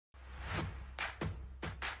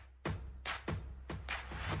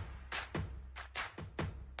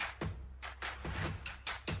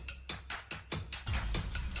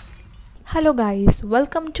Hello guys,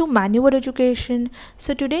 welcome to Manual Education.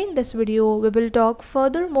 So today in this video we will talk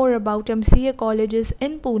further more about MCA colleges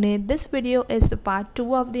in Pune. This video is the part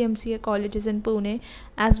 2 of the MCA colleges in Pune,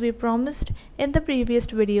 as we promised in the previous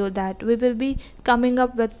video that we will be coming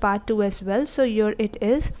up with part 2 as well. So here it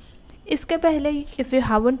is. Iske pehle, if you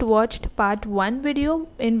haven't watched part 1 video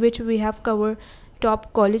in which we have covered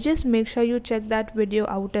top colleges, make sure you check that video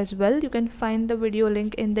out as well. You can find the video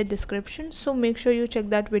link in the description, so make sure you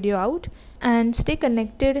check that video out and stay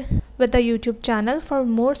connected with the YouTube channel for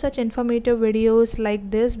more such informative videos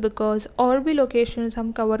like this, because और भी locations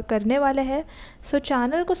हम cover करने वाले हैं. So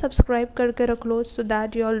channel को subscribe करके रख लो so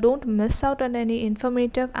that you all don't miss out on any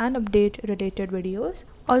informative and update related videos.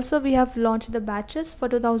 Also, we have launched the batches for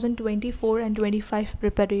 2024 and 25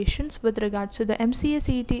 preparations with regards to the MCA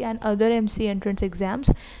CET and other MC entrance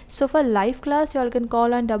exams. So for live class, you all can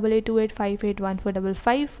call on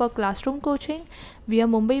 8828581455 for classroom coaching. We are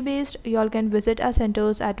Mumbai based. You all can visit our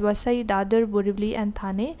centers at Vasai, Dadar, Borivali and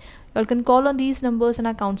Thane. You all can call on these numbers and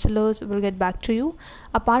our counselors will get back to you.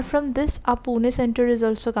 Apart from this, our Pune center is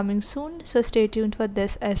also coming soon, so stay tuned for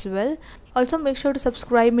this as well. Also, make sure to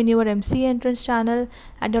subscribe in your MCA entrance channel,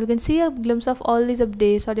 and you all can see a glimpse of all these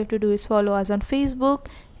updates. All you have to do is follow us on Facebook,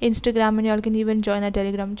 Instagram, and you all can even join our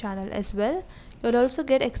Telegram channel as well. You'll also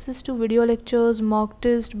get access to video lectures, mock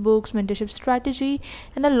test, books, mentorship strategy,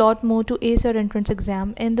 and a lot more to ace your entrance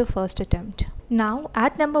exam in the first attempt. Now,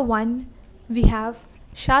 at number 1, we have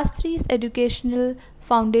Shastri's Educational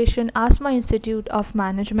Foundation Asma Institute of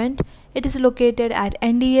Management. It is located at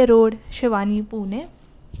NDA Road, Shivani, Pune.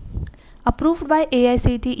 Approved by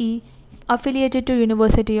AICTE, affiliated to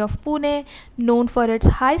University of Pune, known for its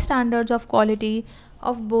high standards of quality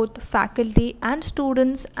of both faculty and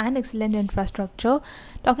students and excellent infrastructure.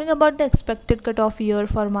 Talking about the expected cutoff year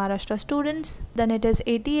for Maharashtra students, then it is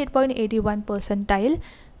 88.81 percentile.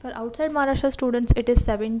 For outside Maharashtra students, it is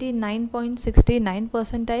 79.69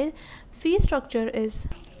 percentile. Fee structure is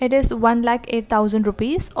 1,08,000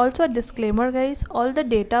 rupees. Also a disclaimer guys, all the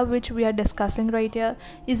data which we are discussing right here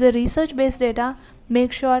is a research based data.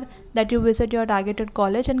 Make sure that you visit your targeted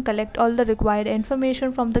college and collect all the required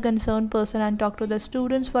information from the concerned person and talk to the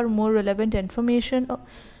students for more relevant information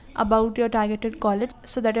about your targeted college,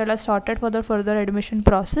 so that you are sorted for the further admission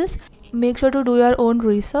process. Make sure to do your own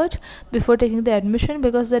research before taking the admission,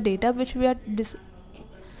 because the data which we are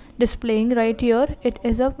displaying right here, it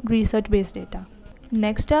is a research based data.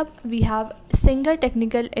 Next up, we have Singer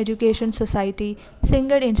Technical Education Society,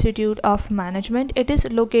 Singer Institute of Management. It is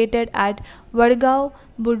located at Vadgaon,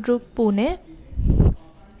 Budruk, Pune.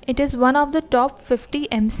 It is one of the top 50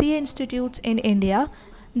 MCA institutes in India.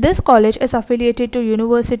 This college is affiliated to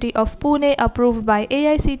University of Pune, approved by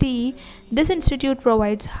AICTE. This institute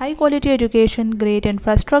provides high quality education, great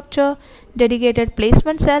infrastructure, dedicated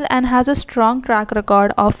placement cell, and has a strong track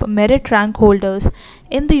record of merit rank holders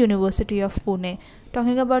in the University of Pune.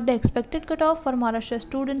 Talking about the expected cutoff for Maharashtra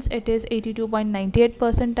students, it is 82.98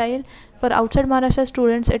 percentile. For outside Maharashtra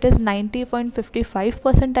students, it is 90.55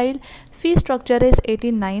 percentile. Fee structure is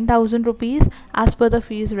 89,000 rupees as per the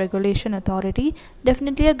fees regulation authority.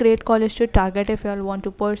 Definitely a great college to target if you all want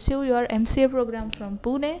to pursue your MCA program from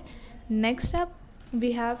Pune. Next up,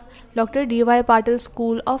 we have Dr. D.Y. Patil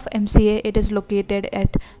School of MCA. It is located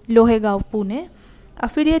at Lohegaon, Pune.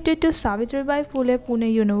 Affiliated to Savitribai Phule Pune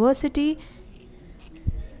University.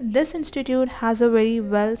 This institute has a very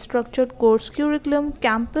well structured course curriculum.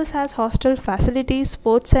 Campus has hostel facilities,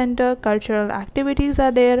 sports center, cultural activities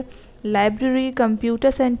are there, library, computer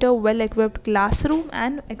center, well equipped classroom,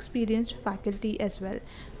 and experienced faculty as well.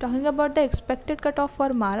 Talking about the expected cutoff for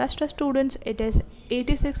Maharashtra students, it is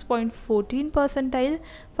 86.14 percentile.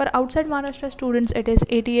 For outside Maharashtra students, it is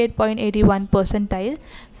 88.81 percentile.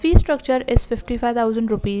 Fee structure is 55,000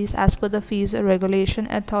 rupees as per the fees regulation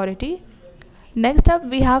authority. Next up,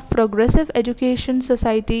 we have Progressive Education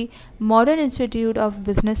Society, Modern Institute of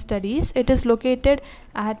Business Studies. It is located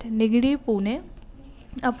at Nigdi, Pune.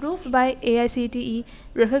 Approved by AICTE,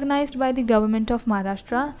 recognized by the Government of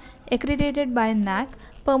Maharashtra, accredited by NAC,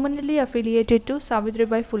 permanently affiliated to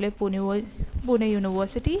Savitribai Phule Pune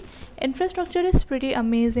University. Infrastructure is pretty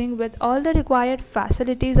amazing with all the required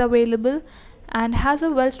facilities available, and has a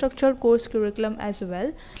well structured course curriculum as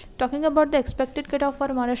well. Talking about the expected cutoff for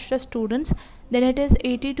Maharashtra students, then it is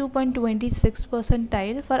 82.26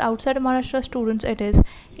 percentile. For outside Maharashtra students, it is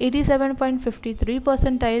 87.53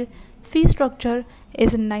 percentile. Fee structure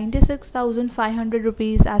is 96,500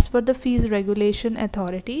 rupees as per the fees regulation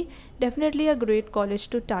authority. Definitely a great college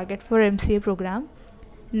to target for MCA program.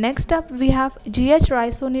 Next up, we have GH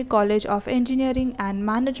Raisoni College of Engineering and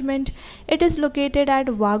Management. It is located at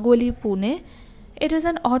Wagholi, Pune. It is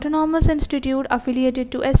an autonomous institute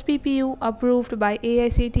affiliated to SPPU, approved by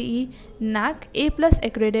AICTE, NAC, A+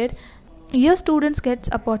 accredited. Here students get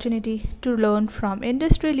opportunity to learn from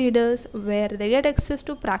industry leaders where they get access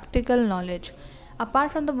to practical knowledge.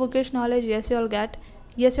 Apart from the bookish knowledge, you'll get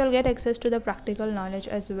access to the practical knowledge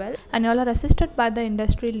as well, and you all are assisted by the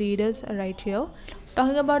industry leaders right here.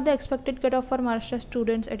 Talking about the expected cutoff for Maharashtra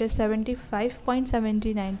students, it is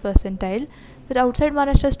 75.79 percentile. With outside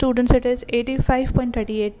Maharashtra students, it is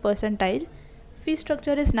 85.38 percentile. Fee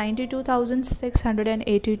structure is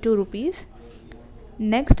 92,682 rupees.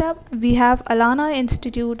 Next up, we have Alana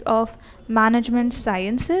Institute of Management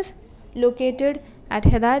Sciences, located at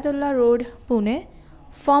Hidayatullah Road, Pune.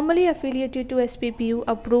 Formerly affiliated to SPPU,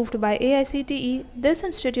 approved by AICTE, this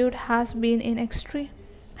institute has been in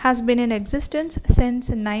existence since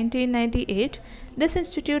 1998. This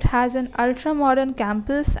institute has an ultra-modern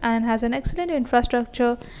campus and has an excellent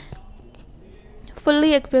infrastructure,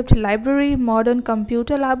 fully equipped library, modern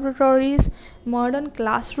computer laboratories, modern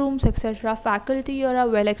classrooms, etc. Faculty are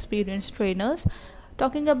well-experienced trainers.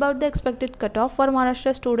 Talking about the expected cutoff for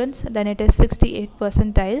Maharashtra students, then it is 68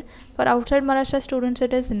 percentile. For outside Maharashtra students,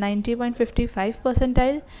 it is 90.55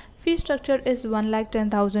 percentile. Fee structure is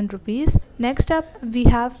 1,10,000 rupees. Next up, we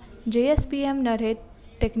have JSPM Narhe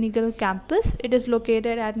Technical Campus. It is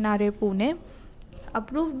located at Narhe, Pune.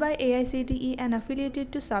 Approved by AICTE and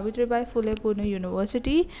affiliated to Savitribai Phule Pune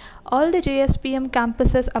University. All the JSPM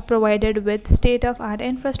campuses are provided with state-of-art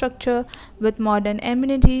infrastructure with modern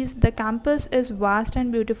amenities. The campus is vast and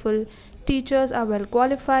beautiful. Teachers are well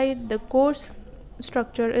qualified. The course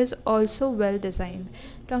structure is also well designed.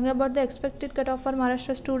 Talking about the expected cutoff for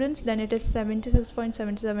Maharashtra students, then it is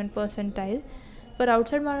 76.77 percentile. For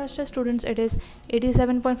outside Maharashtra students, it is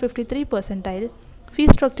 87.53 percentile. Fee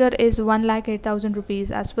structure is 1,08,000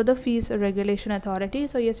 rupees as per the fees regulation authority.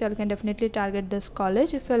 So yes, you all can definitely target this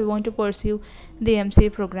college if you all want to pursue the MCA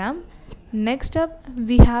program. Next up,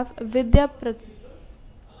 we have Vidya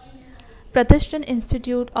Pratishthan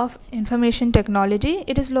Institute of Information Technology.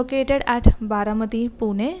 It is located at Baramati,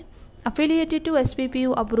 Pune. Affiliated to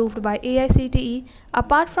SPPU, approved by AICTE.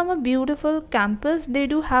 Apart from a beautiful campus, they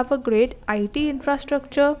do have a great IT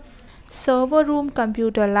infrastructure, server room,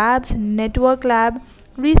 computer labs, network lab,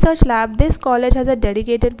 research lab. This college has a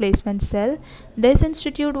dedicated placement cell. This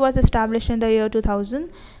institute was established in the year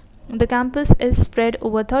 2000. The campus is spread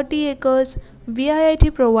over 30 acres.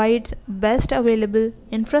 VIIT provides best available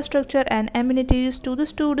infrastructure and amenities to the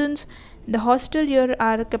students. The hostel here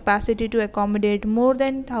are capacity to accommodate more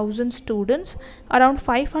than 1,000 students. Around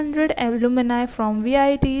 500 alumni from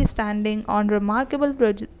VIIT standing on remarkable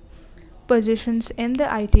positions in the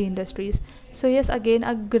IT industries. So yes, again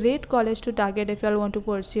a great college to target if you all want to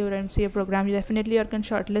pursue your MCA program. You definitely can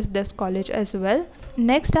shortlist this college as well.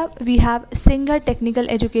 Next up, we have Singer Technical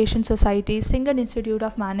Education Society, Singer Institute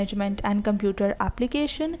of Management and Computer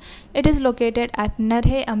Application. It is located at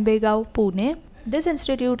Narhe, Ambegaon, Pune. This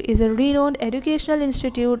institute is a renowned educational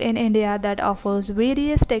institute in India that offers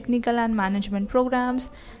various technical and management programs.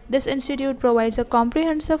 This institute provides a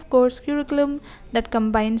comprehensive course curriculum that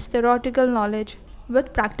combines theoretical knowledge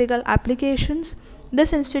with practical applications.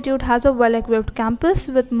 This institute has a well-equipped campus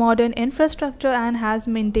with modern infrastructure and has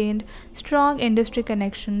maintained strong industry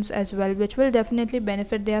connections as well, which will definitely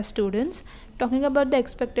benefit their students. Talking about the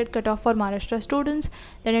expected cutoff for Maharashtra students,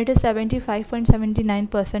 then it is 75.79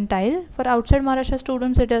 percentile. For outside Maharashtra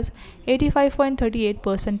students, it is 85.38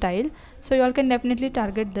 percentile. So you all can definitely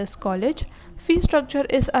target this college. Fee structure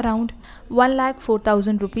is around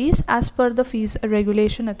 1,04,000 rupees as per the fees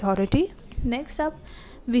regulation authority. Next up,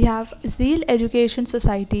 we have Zeal Education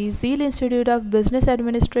Society, Zeal Institute of Business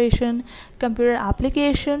Administration, Computer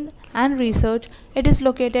Application and Research. It is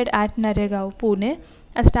located at Naregaon, Pune.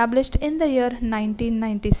 Established in the year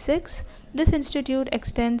 1996, this institute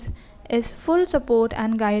extends its full support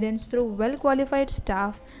and guidance through well-qualified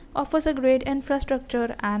staff, offers a great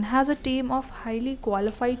infrastructure and has a team of highly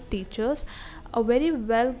qualified teachers, a very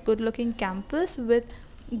good-looking campus with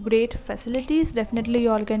great facilities. Definitely you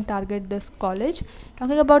all can target this college.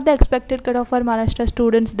 Talking about the expected cutoff for Maharashtra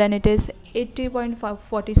students, then it is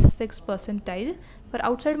 80.46 percentile. For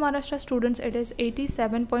outside Maharashtra students, it is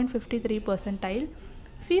 87.53 percentile.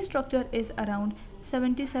 Fee structure is around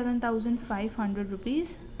 77,500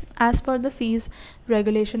 rupees as per the fees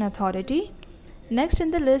regulation authority. Next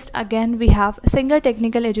in the list, again we have Singer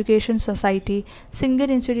Technical Education Society, Singer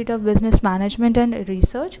Institute of Business Management and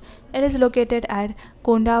Research. It is located at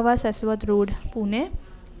Kondawa Saswat Road, Pune.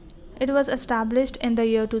 It was established in the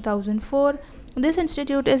year 2004. This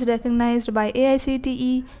institute is recognized by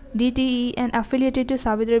AICTE, DTE and affiliated to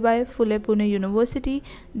Savitribai Phule Pune University.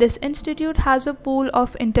 This institute has a pool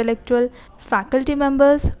of intellectual faculty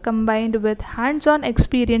members combined with hands-on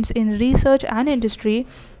experience in research and industry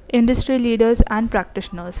leaders and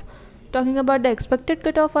practitioners. Talking about the expected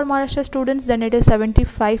cutoff for Maharashtra students, then it is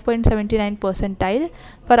 75.79 percentile.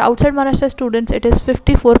 For outside Maharashtra students, it is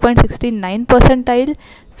 54.69 percentile.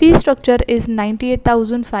 Fee structure is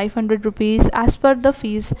 98,500 rupees as per the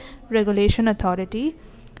Fees Regulation Authority.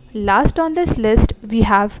 Last on this list, we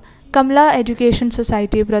have Kamla Education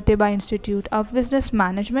Society Pratibha Institute of Business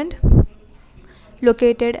Management,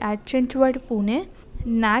 located at Chinchwad, Pune.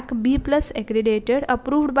 NAC B+ accredited,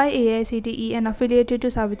 approved by AICTE and affiliated to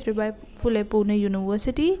Savitribai Phule Pune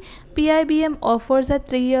University. PIBM offers a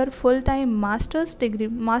 3-year full-time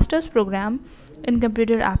master's program in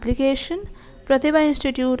computer application. Pratibha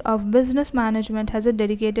Institute of Business Management has a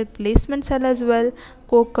dedicated placement cell as well,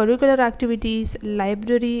 co-curricular activities,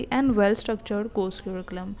 library and well-structured course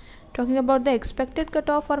curriculum. Talking about the expected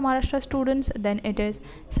cutoff for Maharashtra students, then it is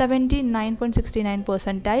 79.69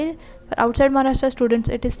 percentile. For outside Maharashtra students,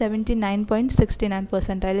 it is 79.69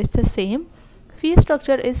 percentile. It's the same. Fee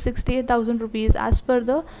structure is 68,000 rupees as per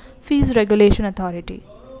the Fees Regulation Authority.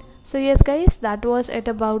 So yes guys, that was it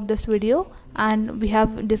about this video, and we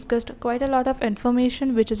have discussed quite a lot of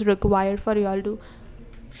information which is required for you all to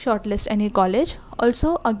shortlist any college.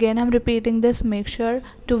 Also, again I'm repeating this, make sure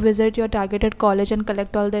to visit your targeted college and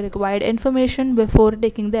collect all the required information before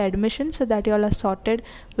taking the admission, so that you all are sorted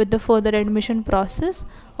with the further admission process.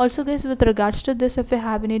 Also guys, with regards to this, if you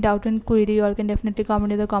have any doubt and query, you all can definitely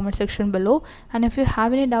comment in the comment section below, and if you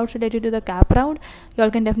have any doubts related to the cap round, you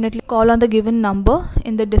all can definitely call on the given number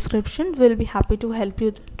in the description. We'll be happy to help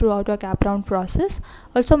you throughout your cap round process.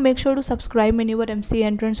 Also make sure to subscribe Maneuver MCA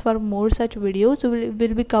Entrance for more such videos.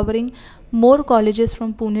 We'll be covering more colleges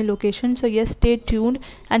from Pune location, so yes, stay tuned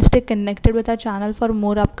and stay connected with our channel for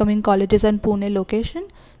more upcoming colleges and Pune location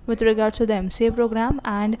with regards to the MCA program.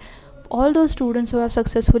 And all those students who have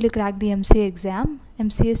successfully cracked the MCA exam,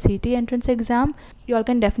 MCA CET entrance exam, you all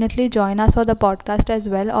can definitely join us for the podcast as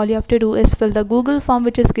well. All you have to do is fill the Google form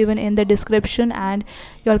which is given in the description, and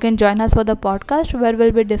you all can join us for the podcast where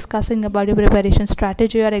we'll be discussing about your preparation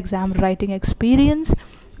strategy, your exam writing experience,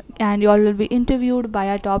 and you all will be interviewed by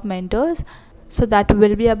our top mentors. So that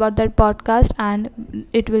will be about that podcast, and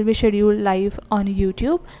it will be scheduled live on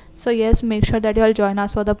YouTube. So yes, make sure that you all join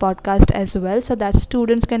us for the podcast as well, so that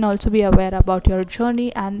students can also be aware about your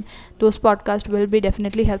journey, and those podcasts will be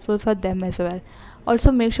definitely helpful for them as well. Also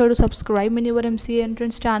make sure to subscribe Maneuver MCA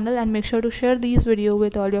Entrance channel, and make sure to share these videos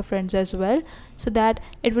with all your friends as well, so that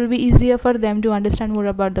it will be easier for them to understand more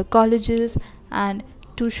about the colleges and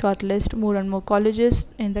to shortlist more and more colleges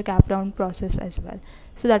in the cap round process as well.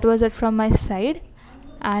 So that was it from my side,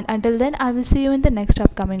 and until then I will see you in the next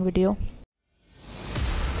upcoming video.